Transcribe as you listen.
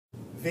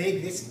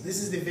Vig, this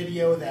is the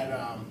video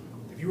that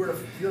if you're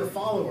a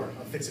follower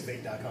of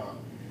fixitVig.com,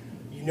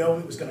 you know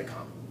it was going to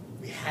come.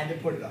 We had to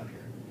put it up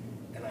here,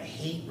 and I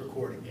hate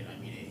recording it. I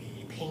mean,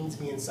 it pains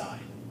me inside.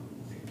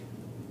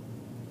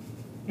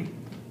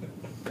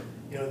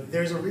 You know,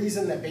 there's a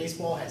reason that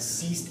baseball has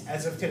ceased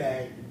as of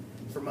today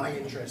for my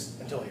interest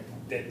until April.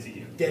 Dead to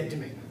you. Dead to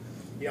me.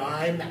 You know,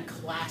 I'm that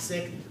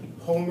classic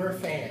Homer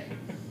fan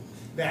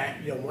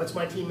that, you know, once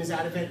my team is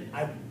out of it,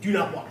 I do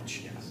not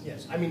watch.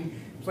 Yes. I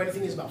mean, the funny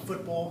thing is about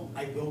football,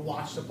 I will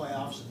watch the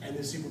playoffs and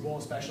the Super Bowl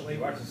especially.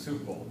 You watch the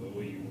Super Bowl, but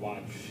will you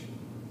watch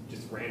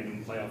just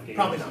random playoff games?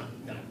 Probably not.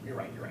 No, you're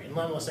right.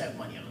 Unless I have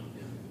money on them.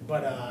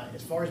 But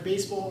as far as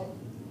baseball,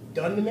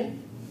 done to me.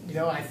 You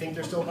know, I think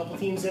there's still a couple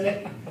teams in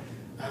it.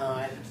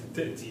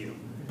 Dead to you.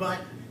 But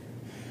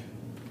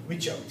we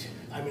choked.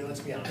 I mean,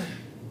 let's be honest.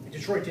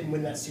 Detroit didn't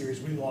win that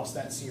series. We lost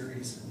that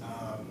series.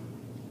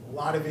 A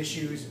lot of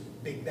issues,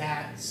 big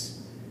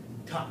bats,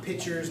 top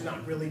pitchers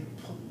not really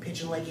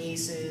pitching like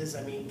aces.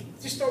 I mean,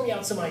 just throw me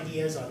out some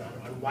ideas on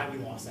why we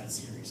lost that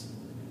series.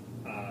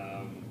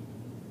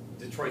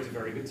 Detroit's a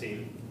very good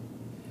team.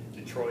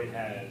 Detroit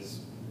has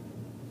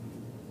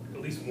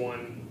at least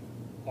one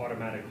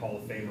automatic Hall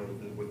of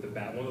Famer with the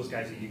bat. One of those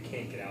guys that you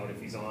can't get out if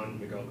he's on,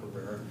 Miguel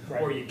Cabrera.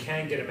 Right. Or you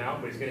can get him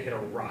out, but he's going to hit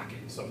a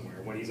rocket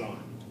somewhere when he's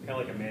on. Kind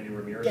of like a Manny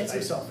Ramirez. Gets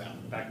himself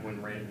out. Back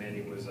when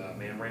Manny was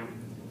Man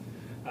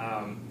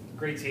Ram.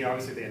 Great team.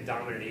 Obviously, they have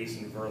dominant ace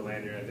in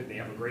Verlander. I think they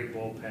have a great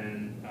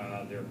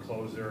bullpen. Their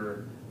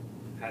closer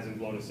hasn't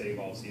blown a save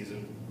all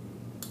season.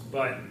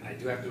 But I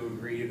do have to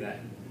agree that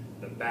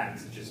the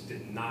bats just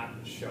did not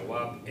show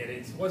up. And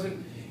it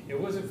wasn't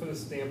from the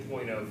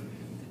standpoint of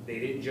they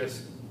didn't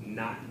just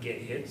not get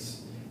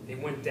hits. They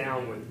went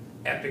down with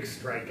epic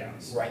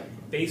strikeouts. Right.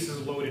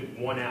 Bases loaded,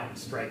 1 out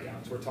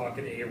strikeouts. We're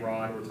talking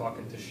A-Rod, we're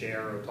talking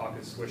Teixeira, we're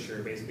talking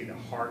Swisher, basically the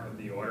heart of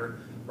the order.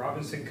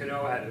 Robinson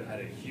Cano had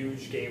a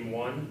huge game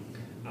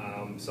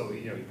 1, so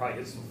you know he probably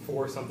hits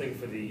 4 something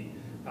for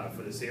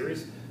the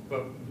series.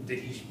 But did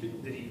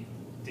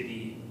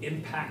he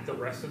impact the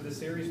rest of the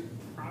series?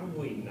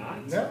 Probably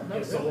not. No, he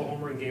had a solo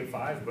homer in game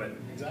 5, but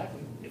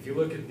exactly. If you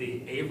look at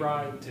the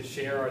A-Rod,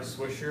 Teixeira,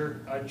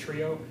 Swisher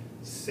trio,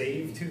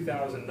 save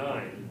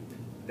 2009,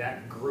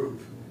 that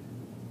group.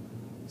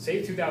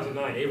 Save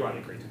 2009, A-Rod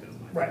had great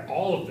 2009. Right.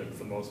 All of them, for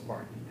the most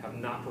part, have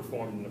not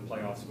performed in the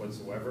playoffs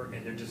whatsoever,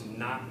 and they're just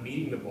not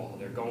meeting the ball.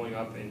 They're going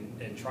up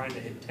and trying to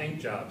hit tank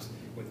jobs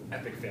with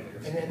epic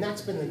failures. And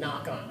that's been the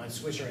knock on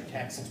Swisher and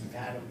Tex since we've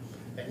had them,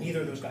 that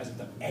neither of those guys have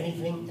done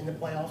anything in the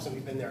playoffs, and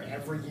we've been there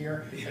every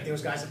year that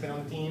those guys have been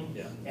on the team,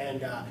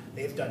 and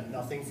they've done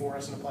nothing for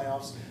us in the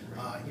playoffs.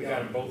 We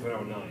got them both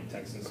in 09,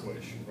 Tex and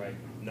Swish, right?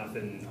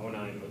 Nothing,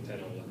 09, 10,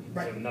 11.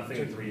 Right. So nothing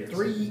in 3 years.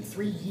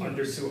 Three years.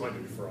 Under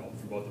 200 for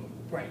both of them.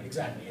 Right,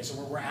 exactly. And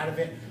so we're out of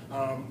it.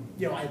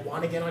 You know, I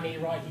want to get on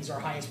A-Rod. He's our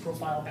highest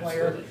profile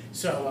player. Absolutely.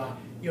 So,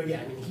 you know,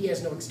 yeah, I mean, he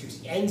has no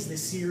excuse. He ends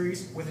this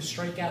series with a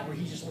strikeout where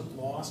he just looked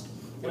lost.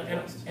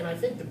 And I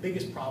think the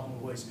biggest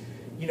problem was,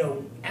 you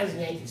know, as a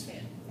Yankees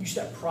fan, you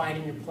should have pride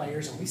in your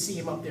players, and we see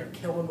him up there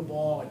killing the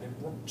ball and then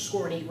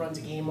scoring 8 runs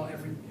a game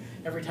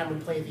every time we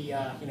play the,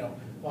 you know,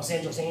 Los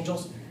Angeles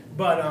Angels.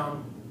 But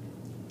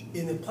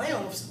in the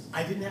playoffs,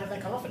 I didn't have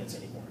that confidence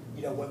anymore.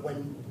 You know,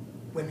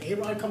 when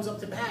A-Rod comes up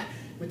to bat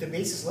with the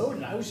bases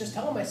loaded, I was just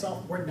telling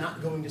myself, we're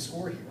not going to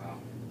score here. Wow.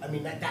 I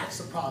mean, that's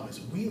the problem. Is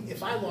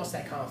if I lost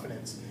that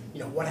confidence, you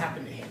know, what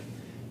happened to him?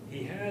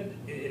 He had,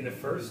 in the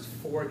first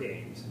 4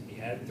 games, he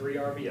had 3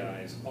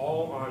 RBIs,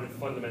 all on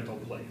fundamental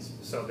plays.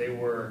 So they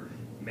were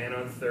man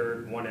on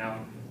third, 1 out,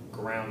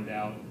 ground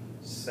out,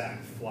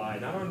 sack, fly,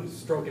 not on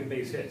stroke and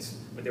base hits,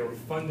 but they were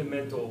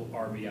fundamental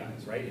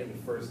RBIs, right? He had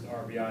the first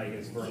RBI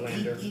against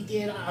Verlander. He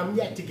did. I'm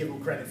yet to give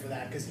him credit for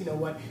that, because you know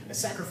what? A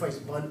sacrifice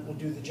bunt will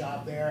do the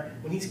job there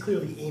when he's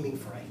clearly aiming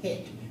for a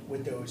hit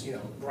with those, you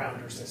know,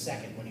 grounders to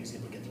second when he's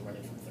able to get the run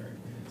in from third.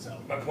 So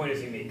my point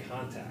is he made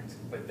contact,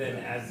 but then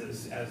as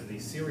the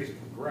series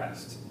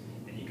progressed,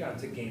 and you got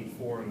to game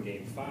 4 and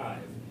game 5,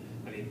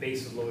 I mean,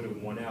 bases loaded,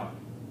 1 out,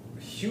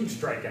 a huge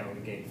strikeout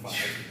in game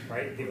 5,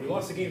 right? We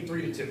lost the game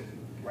 3-2.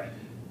 Right.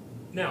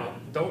 Now,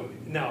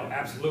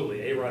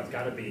 absolutely, A-Rod's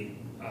got to be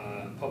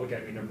public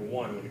enemy number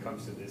 1 when it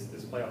comes to this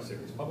playoff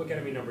series. Public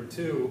enemy number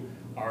 2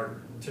 are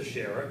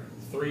Teixeira.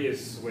 3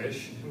 is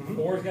Swish.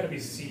 4 has got to be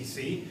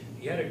CC.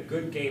 He had a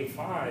good game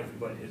 5,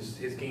 but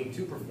his game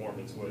 2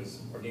 performance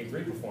or game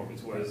 3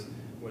 performance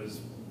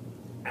was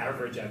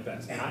average at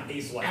best, not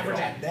ace-like. Average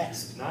at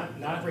best. Not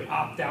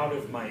opt out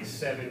of my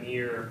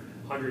 7-year.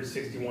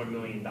 $161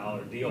 million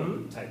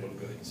deal type of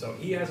good. So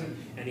he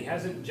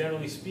hasn't,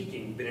 generally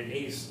speaking, been an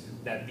ace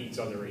that beats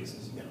other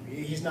aces. No,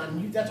 he's not.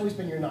 That's always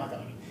been your knock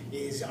on him.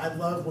 I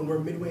love when we're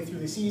midway through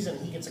the season,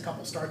 he gets a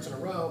couple starts in a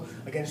row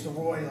against the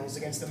Royals,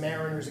 against the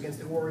Mariners, against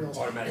the Orioles,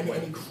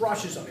 and he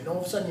crushes them. And all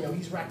of a sudden, you know,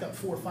 he's racked up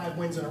 4 or 5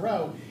 wins in a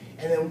row,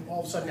 and then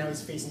all of a sudden now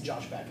he's facing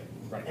Josh Beckett.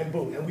 Right. And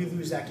boom, and we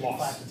lose that game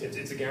 5-2.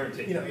 It's a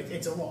guarantee. You know,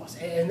 it's a loss,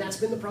 and that's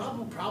been the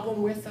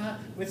problem with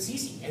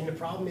CeCe. And the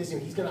problem is, you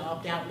know, he's going to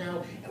opt out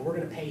now, and we're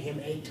going to pay him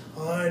a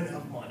ton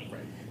of money.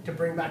 Right. to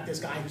bring back this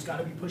guy who's got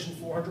to be pushing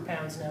 400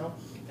 pounds now,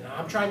 and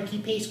I'm trying to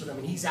keep pace with him,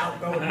 and he's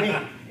outgoing me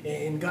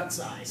in gut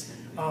size.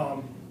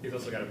 He's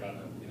also got about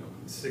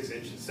 6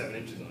 inches, 7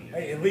 inches on you.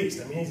 At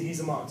least, I mean, he's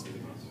a monster.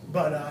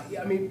 But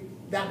yeah, I mean,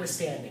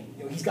 notwithstanding,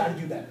 he's got to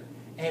do better.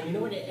 And you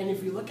know what? And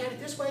if you look at it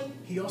this way,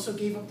 he also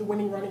gave up the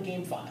winning run in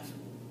Game 5.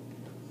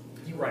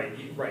 Right.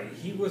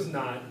 He was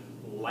not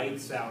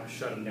lights out,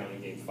 shut him down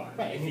in Game 5.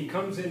 Right. If he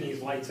comes in,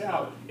 he's lights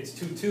out, it's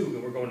 2-2,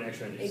 and we're going to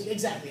extra innings.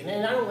 Exactly.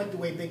 And I don't like the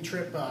way Big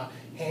Trip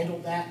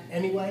handled that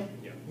anyway.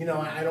 Yeah.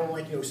 I don't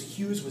like,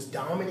 Hughes was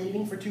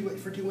dominating for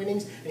two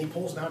innings, and he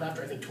pulls him out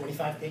after, I think,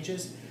 25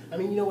 pitches. I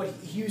mean, you know what?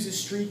 Hughes is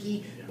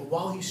streaky, but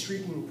while he's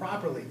streaking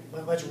properly,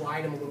 let's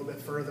ride him a little bit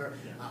further.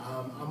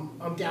 Yeah.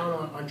 I'm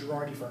down on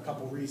Girardi for a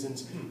couple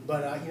reasons,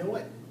 but you know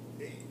what?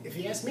 If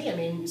you ask me, I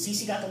mean,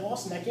 CeCe got the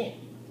loss in that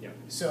game. Yeah.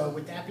 So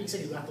with that being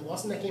said, he got the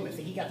loss in that game. I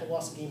think he got the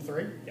loss in Game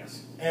 3.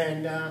 Yes.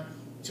 And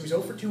so he's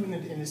 0 for 2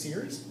 in the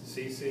series.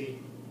 CeCe,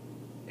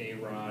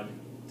 A-Rod,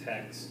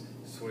 Tex,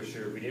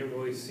 Swisher. We didn't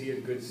really see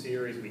a good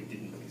series. We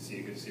didn't really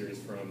see a good series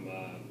from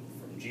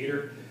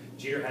Jeter.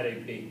 Jeter had a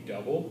big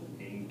double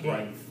in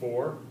Game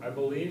 4, I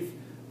believe.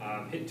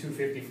 Hit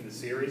 250 for the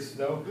series,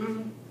 though.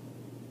 Mm-hmm.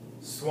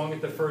 Swung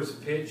at the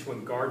first pitch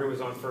when Gardner was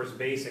on first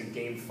base in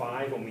Game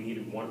 5 when we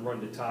needed 1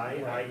 run to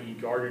tie, i.e.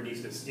 Gardner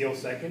needs to steal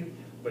second,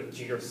 but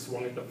Jeter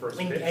swung at the first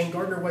pitch. And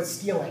Gardner was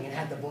stealing and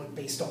had the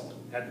base stolen.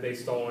 Had the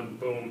base stolen,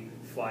 boom,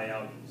 fly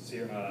out,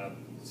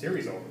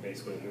 series over,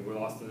 basically. And we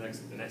lost the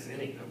next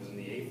inning. That was in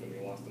the 8th, and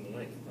we lost in the 9th.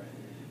 Right.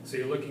 So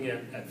you're looking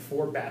at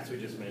 4 bats we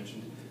just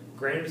mentioned.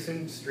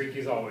 Granderson, streaky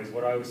as always.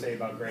 What I always say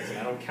about Granderson,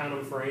 I don't count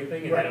him for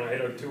anything, and I don't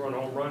hit a 2-run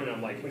home run, and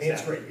I'm like,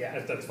 that's great, yeah.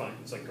 That's fine.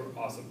 It's like,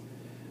 awesome.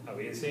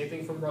 We didn't say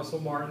anything from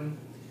Russell Martin.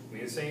 We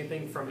didn't say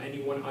anything from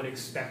anyone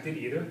unexpected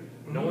either.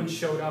 No one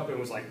showed up and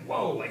was like,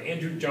 whoa, like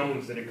Andrew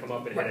Jones didn't come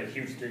up and hit a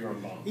huge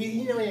 3-run bomb.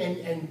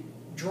 And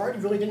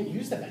Girardi really didn't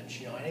use the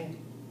bench. I think,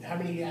 how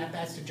many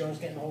at-bats did Jones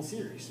get in the whole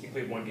series? He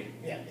played 1 game.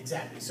 Yeah,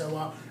 exactly.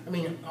 So, I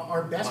mean,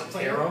 our best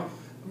Montero,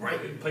 player...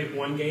 He played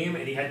 1 game,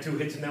 and he had 2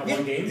 hits in that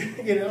 1 game.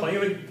 Play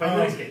the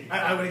next game.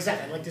 I would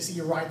exactly. I'd like to see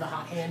you ride the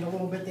hot hand a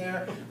little bit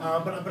there.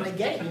 But I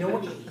get it. You know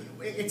what?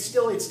 It's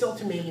still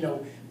to me.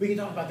 We can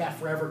talk about that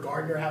forever.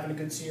 Gardner having a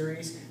good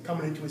series,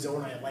 coming into his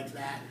own. I like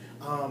that.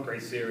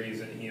 Great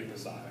series, and he and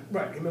Posada.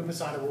 Right, him and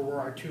Posada were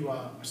our 2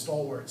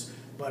 stalwarts.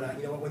 But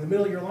you know what? When the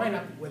middle of your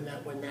lineup, when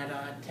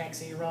that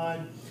Tex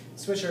A-Rod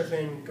Swisher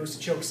thing goes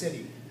to choke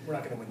city, we're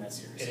not going to win that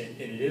series.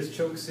 And it is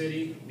choke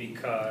city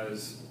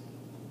because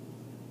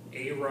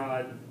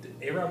A-Rod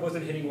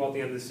wasn't hitting well at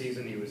the end of the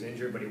season. He was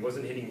injured, but he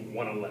wasn't hitting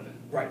 111.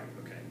 Right.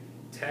 Okay.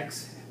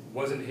 Tex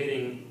wasn't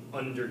hitting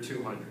under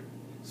 200.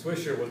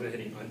 Swisher wasn't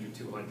hitting under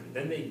 200.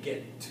 Then they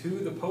get to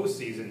the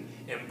postseason,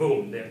 and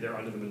boom, they're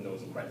under the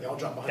Mendoza line. Right, they all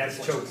drop 100.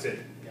 That's choke city.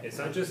 Yep. It's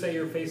not just that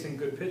you're facing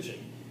good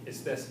pitching. It's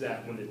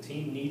that when the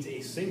team needs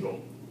a single,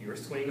 you're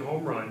swinging a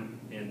home run,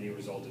 and the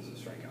result is a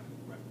strikeout.